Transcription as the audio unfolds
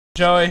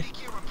Joey,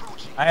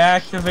 I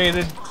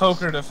activated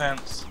cloaker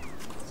defense.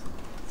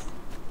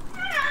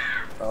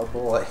 Oh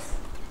boy.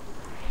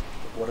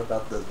 What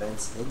about the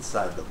vents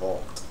inside the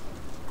vault?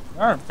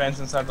 There aren't vents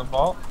inside the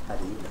vault. How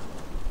do you know?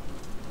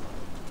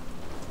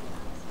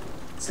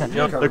 See,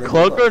 The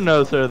cloaker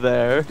knows they're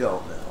there. You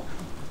don't know.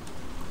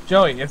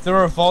 Joey, if there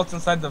were vaults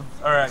inside the,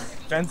 or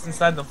vents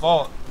inside the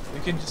vault, we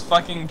could just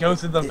fucking go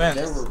through the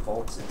vents. If there were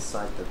vaults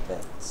inside the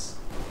vents,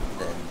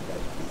 then that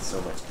would be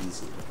so much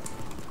easier.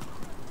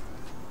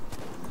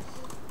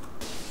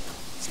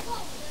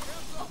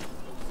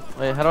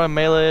 Wait, how do I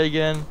melee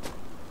again?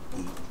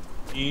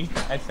 E,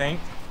 I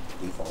think.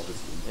 Default is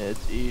E. Yeah,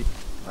 it's E.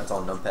 Mine's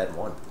on numpad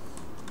 1.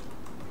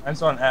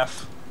 Mine's on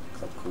F.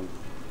 Oh, cool.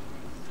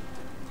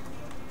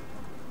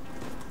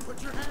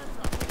 Put your hands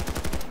up.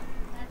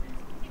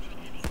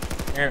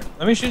 Here,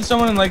 let me shoot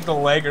someone in like the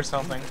leg or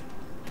something.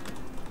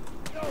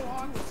 Go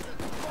on,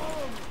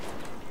 follow me.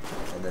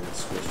 And then the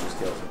switch just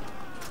kills him.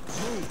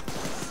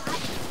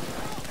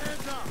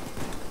 Hands up.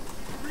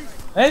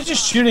 And it's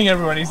just shooting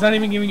everyone. He's not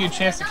even giving you a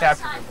chance to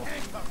capture people.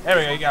 There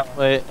we go, you got one.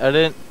 Wait, I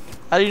didn't.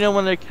 How do you know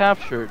when they're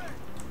captured?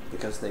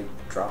 Because they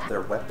dropped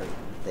their weapon.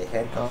 They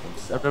handcuffed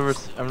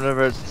themselves. I've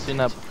never seen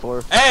that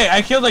before. Hey,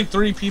 I killed like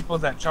 3 people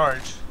with that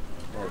charge.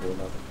 Yeah, do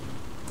nothing.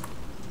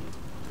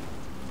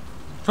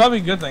 Probably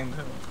a good thing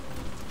too.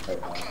 Hey,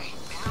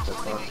 that's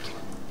fine.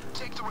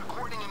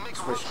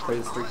 Switch, play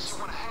the streets.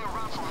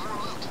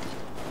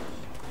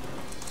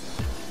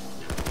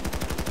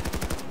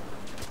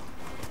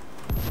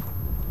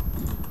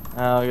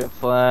 Oh, I got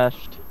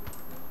flashed.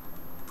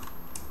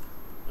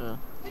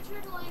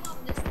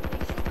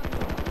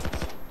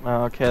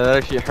 Oh, okay, that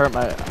actually hurt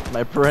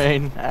my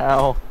brain.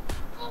 Ow.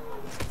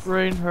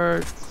 Brain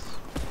hurts.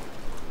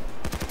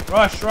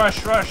 Rush,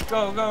 rush, rush,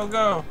 go, go,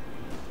 go.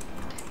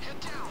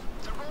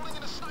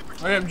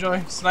 Hurry up,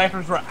 Joey.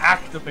 Snipers were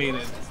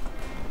activated.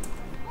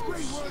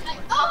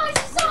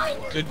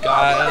 Good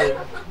guy.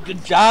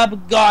 Good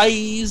job,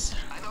 guys.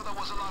 I know that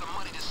was a lot of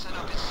money to set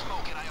up this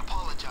smoke, and I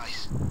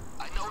apologize.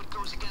 I know it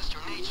goes against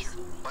your nature,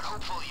 but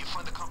hopefully you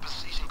find the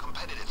compensation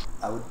competitive.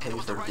 I would pay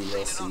for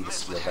DLC to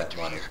steal that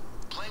money.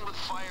 Playing with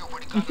fire where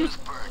the gun is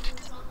burned.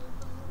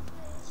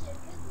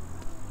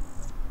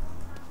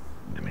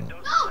 The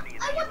Mendoza money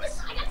is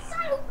yours.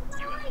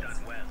 You have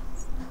done well.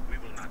 We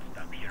will not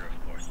stop here,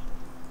 of course.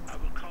 I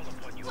will call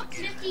upon you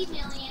again. 50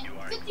 million. You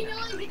are 50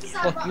 million.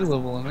 Fuck you,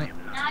 level limit.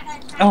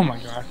 Oh my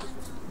god.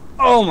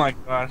 Oh my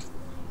god.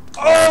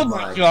 Oh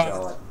my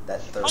god.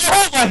 That third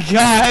Oh my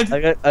god.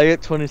 I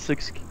got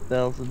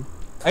 26,000.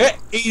 I got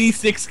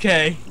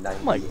 86k. Oh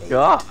my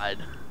god.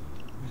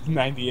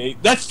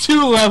 98. That's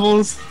 2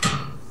 levels.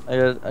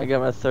 I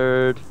got my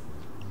 3rd,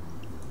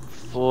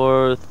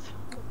 4th,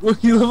 Well,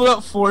 you leveled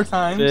up 4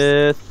 times.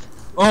 5th.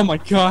 Oh my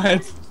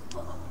god.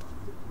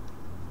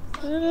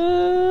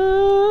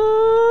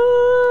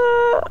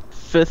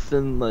 5th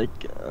and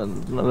like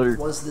another.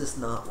 Was this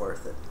not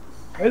worth it?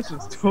 This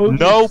was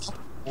totally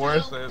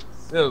worth it.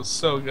 It was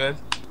so good.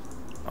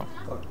 Oh.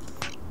 Fuck.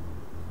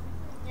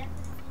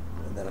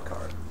 And then a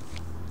card.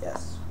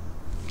 Yes.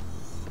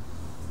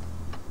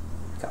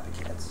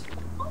 Copycats.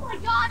 Oh my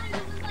god, it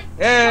was like.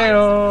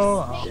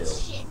 Heyo.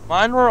 Spaceship.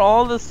 Mine were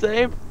all the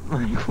same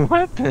like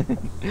weapon.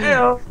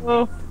 Heyo.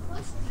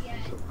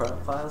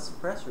 File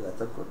suppressor,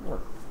 that's a good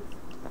one.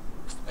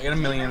 I got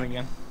 1 million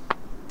again.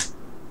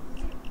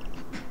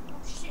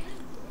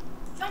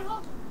 I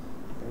know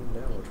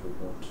what we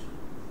want.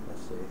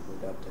 Let's see, we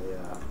got a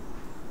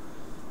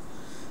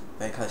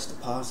bank heist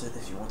deposit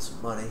if you want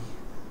some money.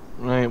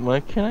 Wait,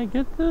 what? Can I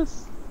get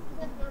this?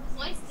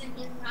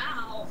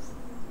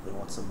 You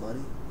want some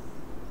money?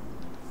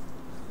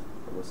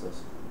 Or what's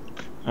this?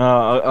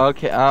 Oh,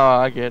 okay. Oh,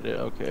 I get it.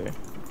 Okay.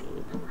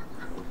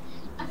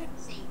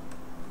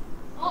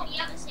 Oh,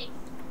 yeah, the same.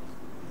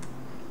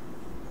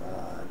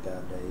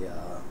 Got a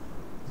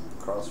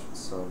cross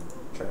some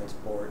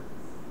transport.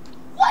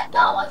 What?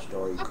 Dodged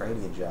or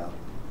Ukrainian job.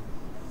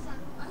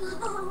 My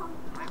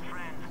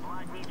friend,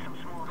 Vlad needs some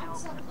small help.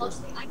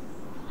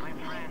 My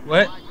friend,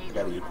 What? I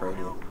got a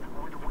Ukrainian.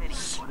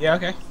 Yeah,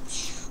 okay.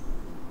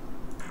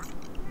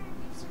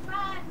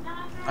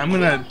 I'm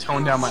gonna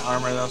tone down my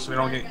armor though so we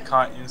don't get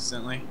caught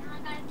instantly.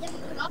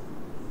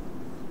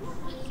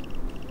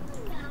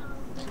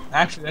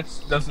 Actually, that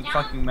doesn't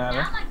fucking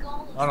matter.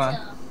 Hold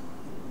on.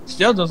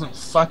 Still doesn't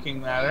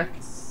fucking matter.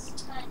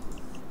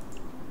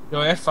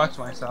 Yo, I fucked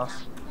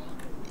myself.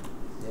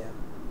 Yeah.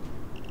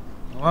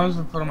 Why was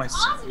I put on my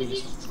Awesome, you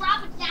just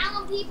drop it down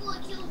on people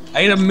and kill them.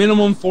 I had a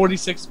minimum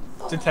 46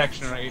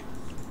 detection rate.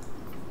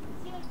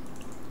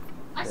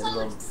 I saw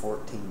Minimum it.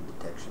 14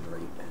 detection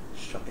rate.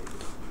 Shuck it.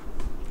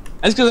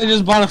 That's because I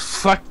just bought a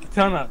fuck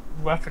ton of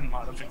weapon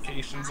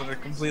modifications that are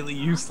completely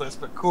useless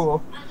but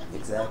cool.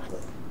 Exactly.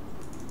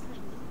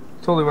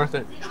 Totally worth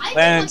it.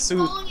 Land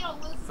suit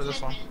for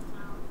this one.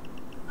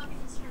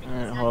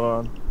 Alright, hold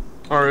on.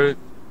 Alright.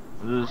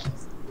 I'm just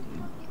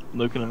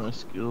looking at my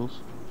skills.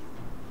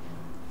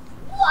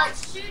 What?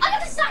 I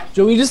got the side.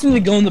 Joe, we just need to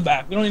go in the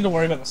back. We don't need to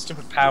worry about the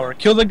stupid power.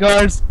 Kill the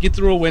guards, get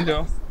through a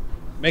window.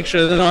 Make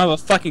sure they don't have a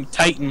fucking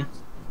titan.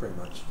 Pretty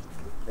much.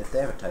 If they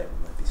have a Titan,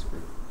 we might be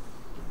screwed.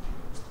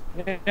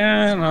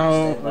 Yeah,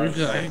 no. Stand by I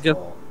the guess.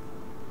 fall.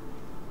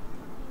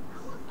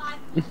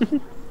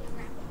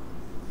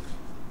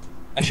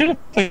 I should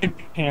have played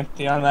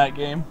Pantheon that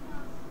game.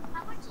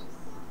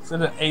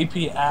 Instead of AP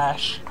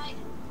Ash.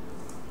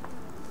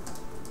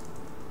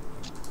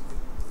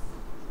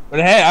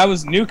 But hey, I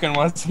was nuking,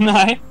 wasn't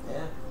I?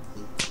 Yeah.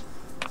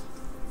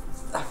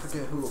 I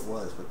forget who it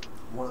was, but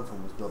one of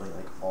them was building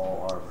like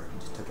all armor and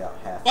just took out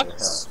half their What?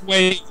 health.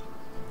 Wait.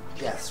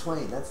 Yeah,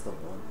 Swain, that's the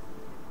one.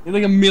 You're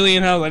like a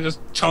million health, I just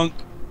chunk.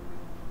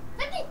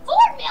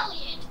 54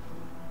 million!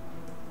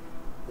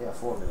 Yeah,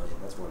 4 million,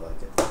 that's more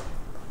like it. Are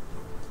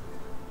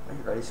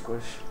you ready,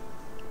 Squish?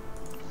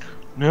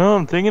 No,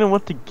 I'm thinking of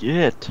what to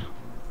get.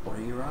 What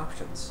are your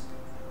options?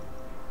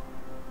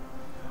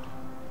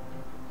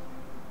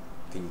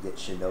 Can you get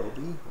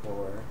Shinobi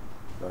or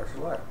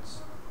martial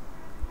arts?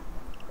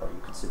 Or are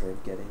you considering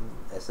getting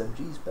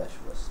SMG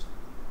specialist?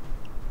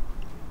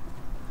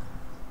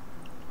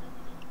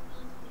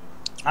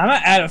 I'm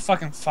gonna add a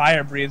fucking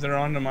fire breather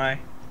onto my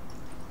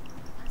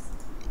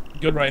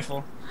good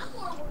rifle.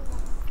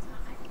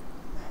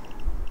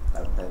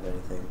 I don't have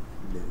anything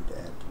new to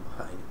add to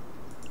mine.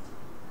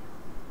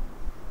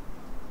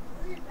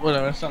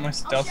 Whatever, it's not my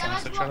stealth one,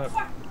 so shut up.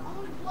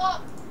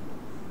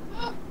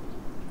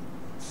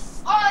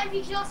 Oh, if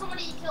you kill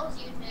somebody, he kills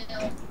you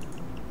too.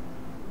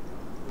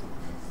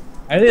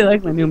 I really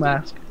like my new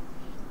mask.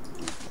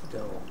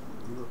 Still,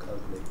 you look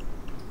ugly.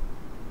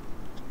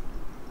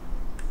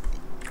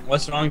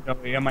 What's wrong,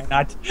 Joey? Am I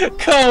not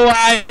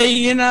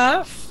kawaii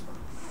enough?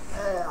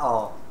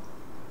 Oh.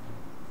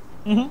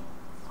 Mm-hmm.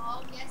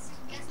 Oh, guess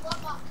what? Guess what?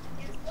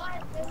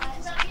 We're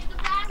gonna get the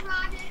bad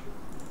rocket.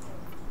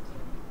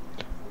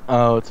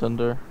 Oh, it's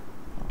under.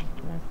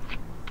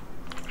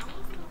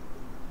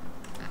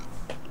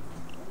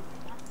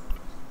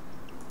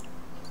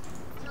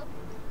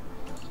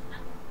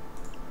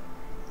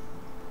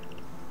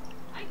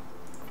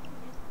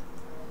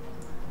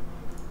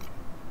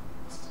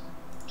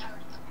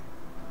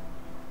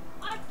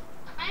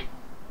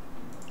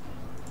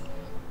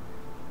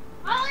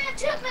 I only have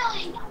 2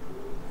 million.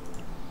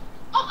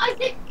 Oh,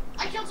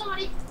 I killed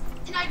somebody,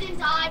 and I didn't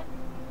die.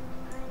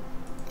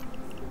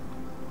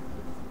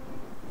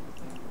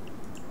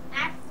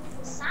 After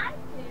the side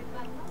move,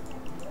 I don't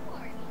have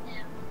more, you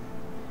know.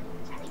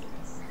 Try to get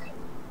the side.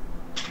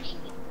 Maybe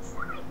the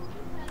side move,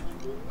 but I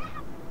do not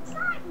have the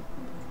side move.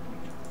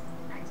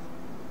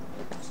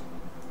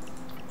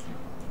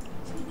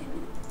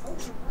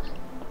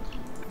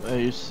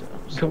 Hey, so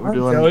Come we're on,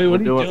 doing Joey, what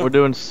are you doing? we're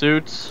doing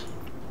suits.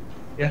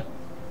 Yeah.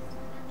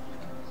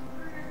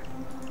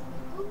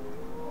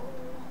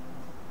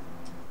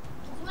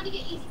 You want to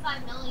get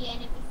 85 million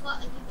if you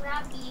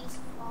grab these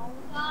phone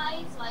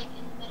guys, like in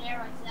the midair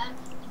like them,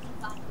 you can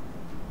buy them.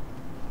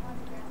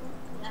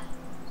 Yeah.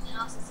 And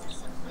also says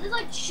something. I'm just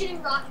like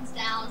shooting rockets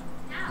down.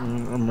 Ow.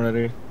 I'm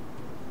ready.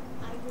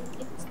 I will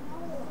get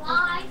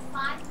fly,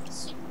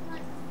 super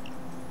much.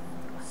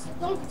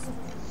 Don't get super.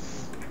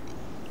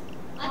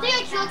 I think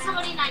I killed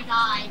somebody and I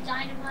died.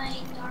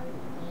 Dynamite,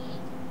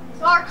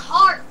 dark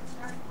heart.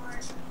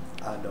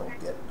 I don't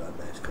get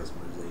unmatched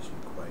customization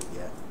quite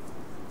yet.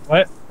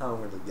 What? I don't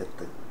really get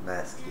the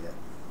mask yet.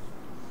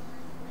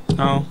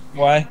 Oh,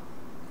 why?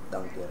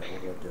 Don't get it.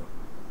 What do I do?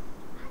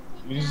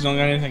 You just don't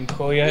got anything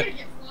cool yet?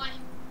 Yeah,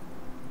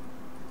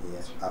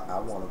 I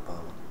want a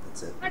bomb.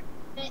 That's it.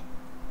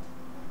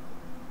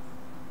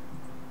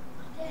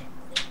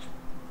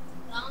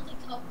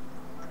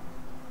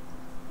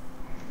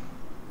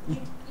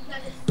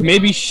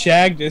 Maybe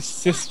shagged his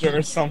sister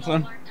or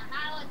something.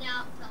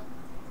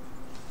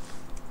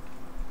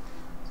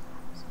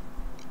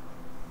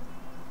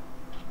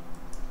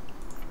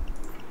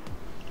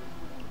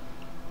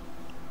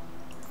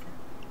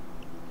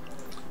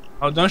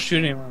 Oh, don't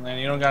shoot anyone, man.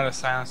 You don't got a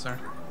silencer.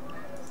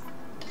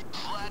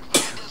 Vlad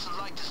really doesn't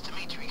like this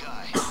Dimitri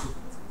guy.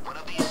 One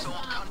of these old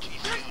country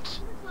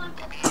feuds.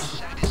 Maybe he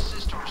shagged his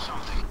sister or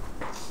something.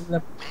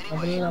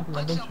 Anyway,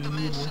 let's help the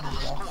man settle the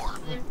score.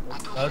 With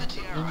those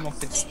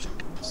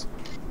veterans.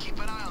 Keep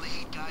an eye on the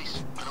heat,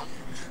 guys.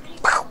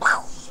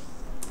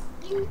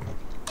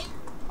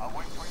 I'll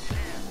wait for you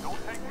here. Don't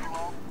take too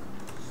long.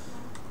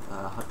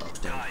 Hot dog's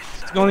down.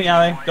 Just go in the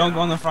alley. Don't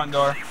go in the front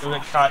door. You'll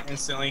get caught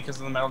instantly because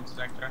of the metal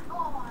detector.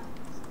 Oh,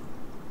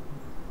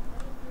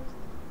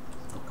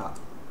 cop.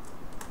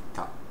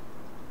 Cop.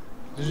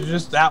 Is it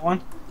just that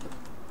one?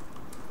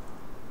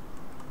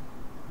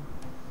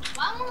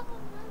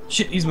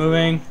 Shit, he's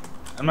moving.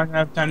 I'm not gonna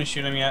have time to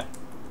shoot him yet.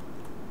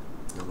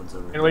 No one's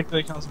over Gotta here. wait till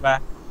he comes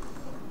back.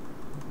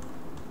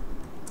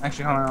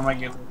 Actually, hold on, I might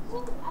get. I'm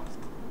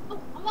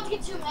gonna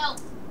get 2 mil.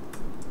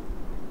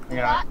 I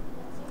got it.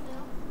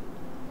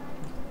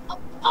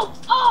 Oh,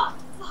 fuck,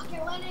 I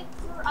went in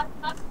through,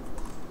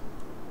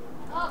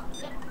 oh,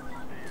 yeah.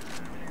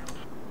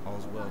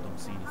 All's well, don't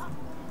see anything.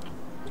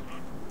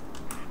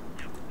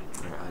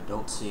 Alright, I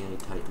don't see any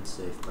Titan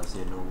safe, but I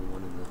see a normal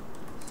one in the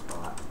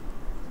spot.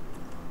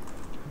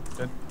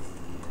 Good.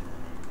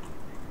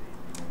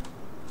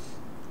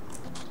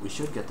 We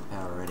should get the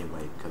power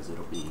anyway, because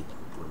it'll be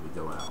when we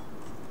go out.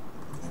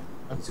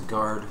 There's a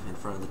guard in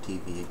front of the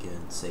TV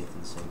again, safe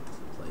in the same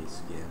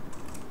place again.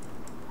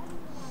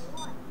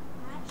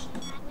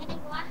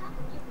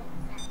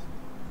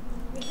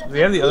 Do we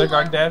have the other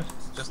guard dead?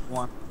 Just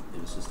one.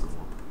 It was just the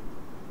one.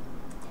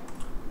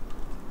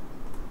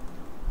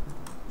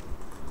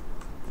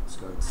 This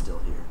guard's still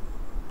here.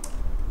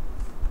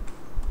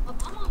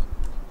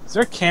 Is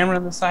there a camera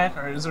on the side,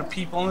 or is there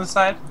people on the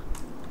side?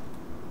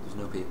 There's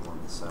no people on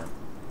this side.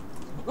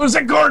 Who's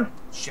that guard?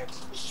 Shit.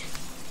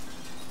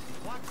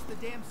 Watch the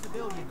damn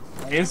civilians.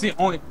 He's the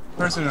only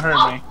person who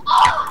heard me.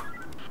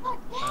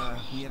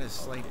 He had a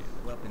slight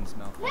weapons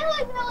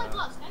malfunction,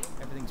 but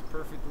everything's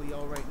perfectly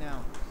all right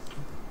now.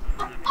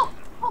 I'm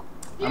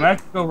gonna have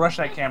to go rush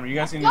that camera. You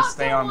guys need to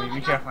stay on me.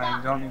 Be careful, man.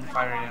 You don't need to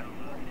fire yet.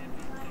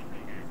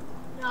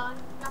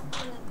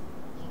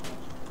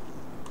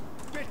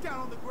 Get down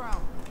on the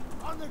ground.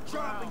 On the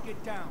job and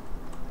get down.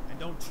 And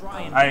don't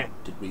try and.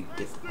 Did we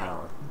get the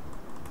power?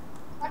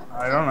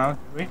 I don't know.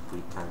 Did we?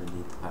 We kind of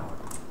need the power.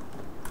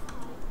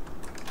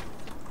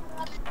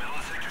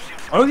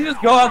 Why don't you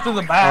just go out to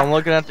the back? I'm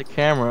looking at the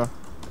camera.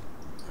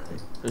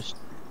 Alright. There's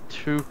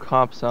 2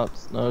 cops out.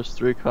 No, there's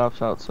 3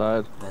 cops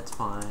outside. That's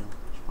fine.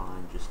 It's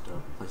fine. Just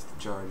place the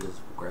charges,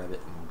 we'll grab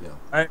it, and we'll go.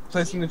 Alright,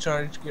 placing the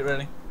charge. Get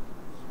ready.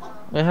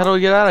 Hey, how do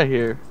we get out of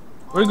here?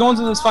 We're going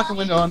to this fucking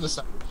window on this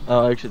side.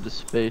 Oh, actually, the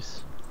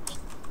space.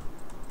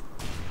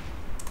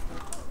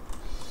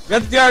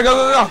 Get the DR, go,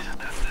 go, go!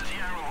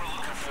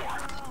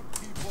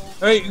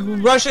 Hey,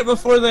 rush it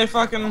before they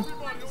fucking...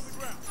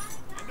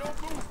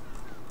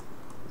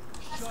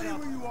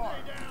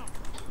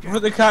 Before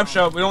the cops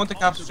show up. We don't want the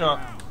cops to show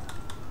up.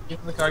 Get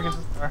to the car, get to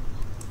the car.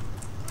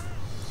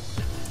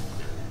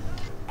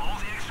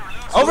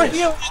 Over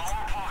here!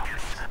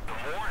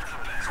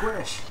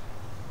 Squish!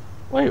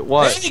 Wait,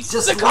 what? Hey,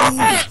 Just the car!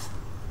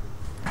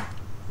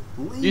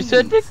 Leave! You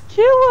said to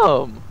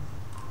kill him!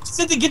 I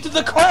said to get to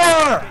the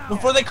car!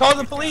 Before they call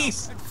the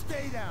police!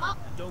 Stay down.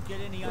 Don't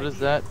get any What does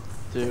that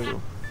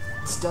do?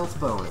 Stealth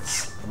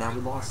bonus, and now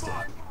we lost it.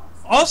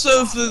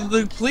 Also, if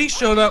the police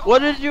showed up, What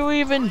did you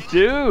even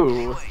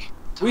do?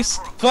 we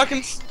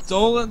fucking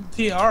stole a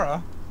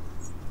tiara.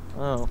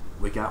 Oh.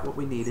 We got what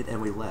we needed,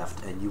 and we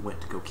left, and you went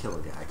to go kill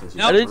a guy because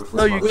you I I were a didn't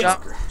know ruthless you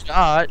got motherfucker.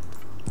 shot.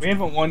 We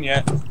haven't won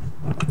yet.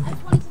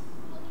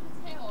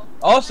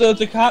 Also, if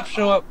the cops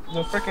show up,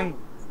 the frickin'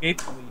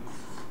 gates leave.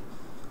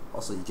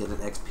 Also, you get an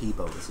XP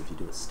bonus if you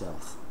do it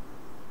stealth.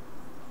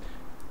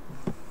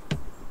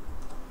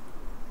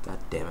 God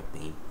damn it,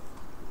 Bean.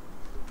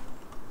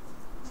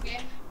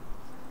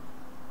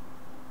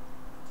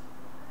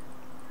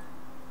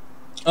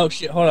 Oh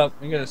shit, hold up.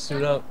 We gotta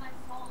suit up.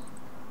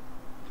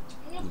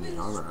 You need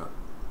armor up.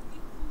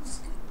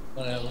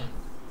 Whatever.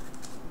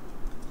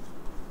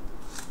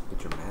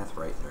 Get your math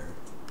right, nerd.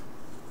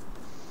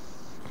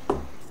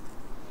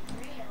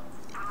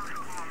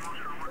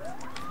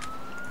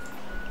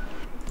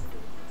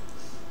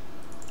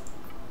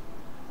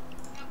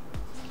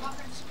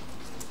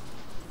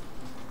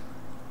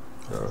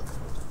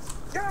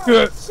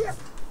 Good.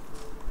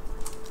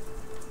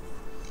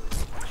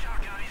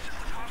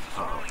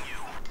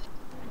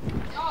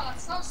 Oh,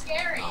 that's so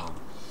scary.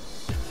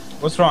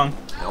 What's wrong?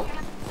 Help.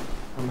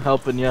 I'm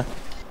helping you.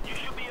 You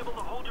should be able to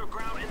hold your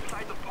ground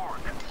inside the park.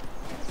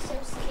 So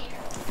scared.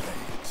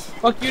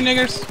 Fuck you,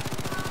 niggers.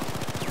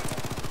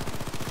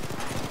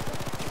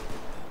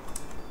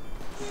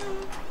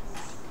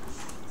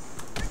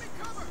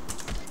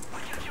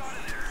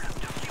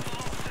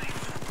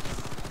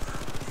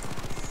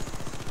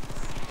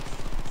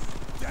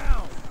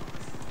 Down.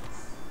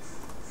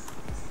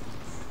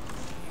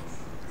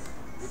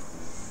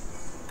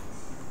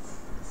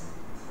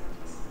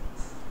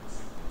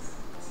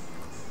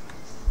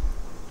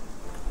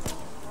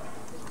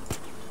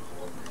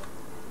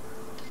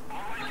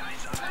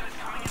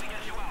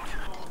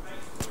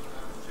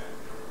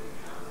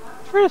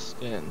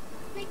 Tristan.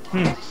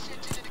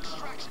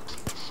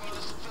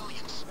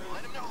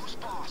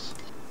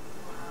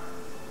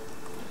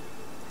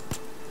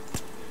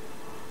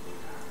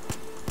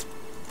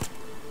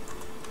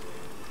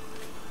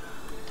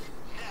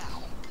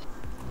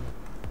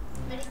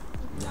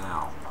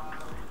 Now.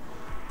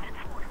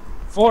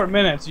 4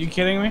 minutes, are you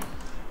kidding me?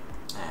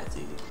 That's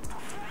easy.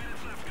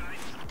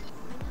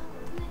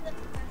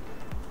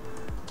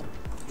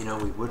 You know,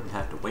 we wouldn't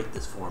have to wait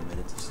this 4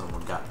 minutes if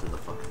someone got to the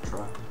fucking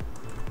truck.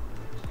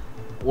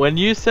 When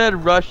you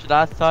said rush,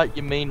 I thought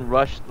you mean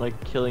rush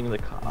like killing the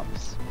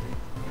cops.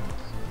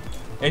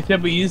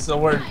 Except we used the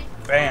word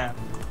ban.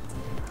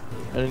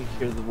 I didn't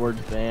hear the word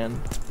ban.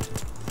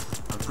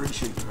 I'm pretty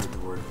sure you heard the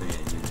word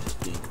van, you're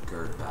just being a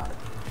gerd about it.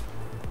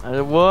 I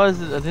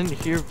didn't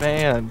hear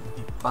ban.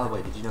 By the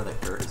way, did you know that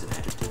gerd is an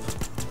adjective?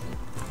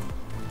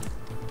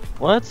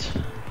 What?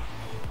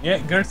 Yeah,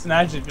 Gert's an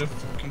adjective,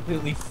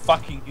 completely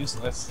fucking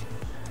useless.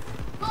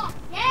 Oh,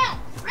 yeah,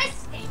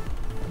 risky.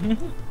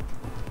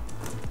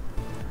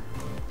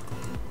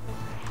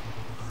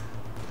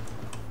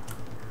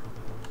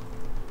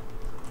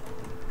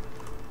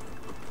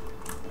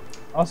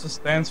 Also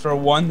stands for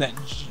one that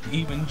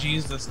even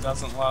Jesus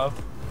doesn't love.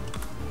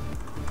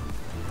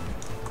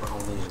 Or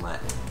only in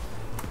Latin.